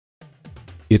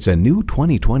It's a new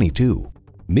 2022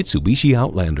 Mitsubishi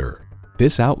Outlander.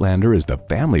 This Outlander is the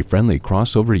family-friendly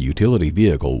crossover utility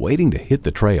vehicle waiting to hit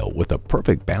the trail with a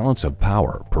perfect balance of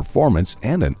power, performance,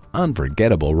 and an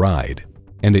unforgettable ride.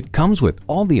 And it comes with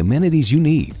all the amenities you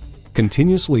need: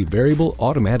 continuously variable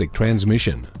automatic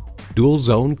transmission,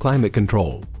 dual-zone climate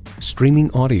control,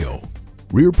 streaming audio,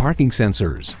 rear parking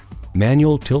sensors,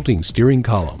 manual tilting steering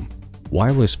column,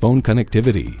 wireless phone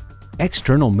connectivity,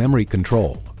 external memory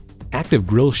control, active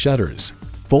grille shutters,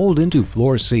 fold-into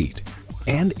floor seat,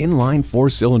 and inline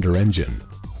 4-cylinder engine.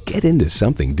 Get into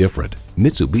something different.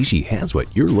 Mitsubishi has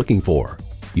what you're looking for.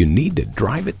 You need to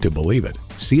drive it to believe it.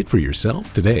 See it for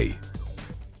yourself today.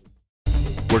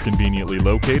 We're conveniently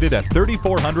located at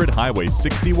 3400 Highway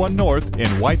 61 North in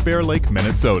White Bear Lake,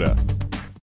 Minnesota.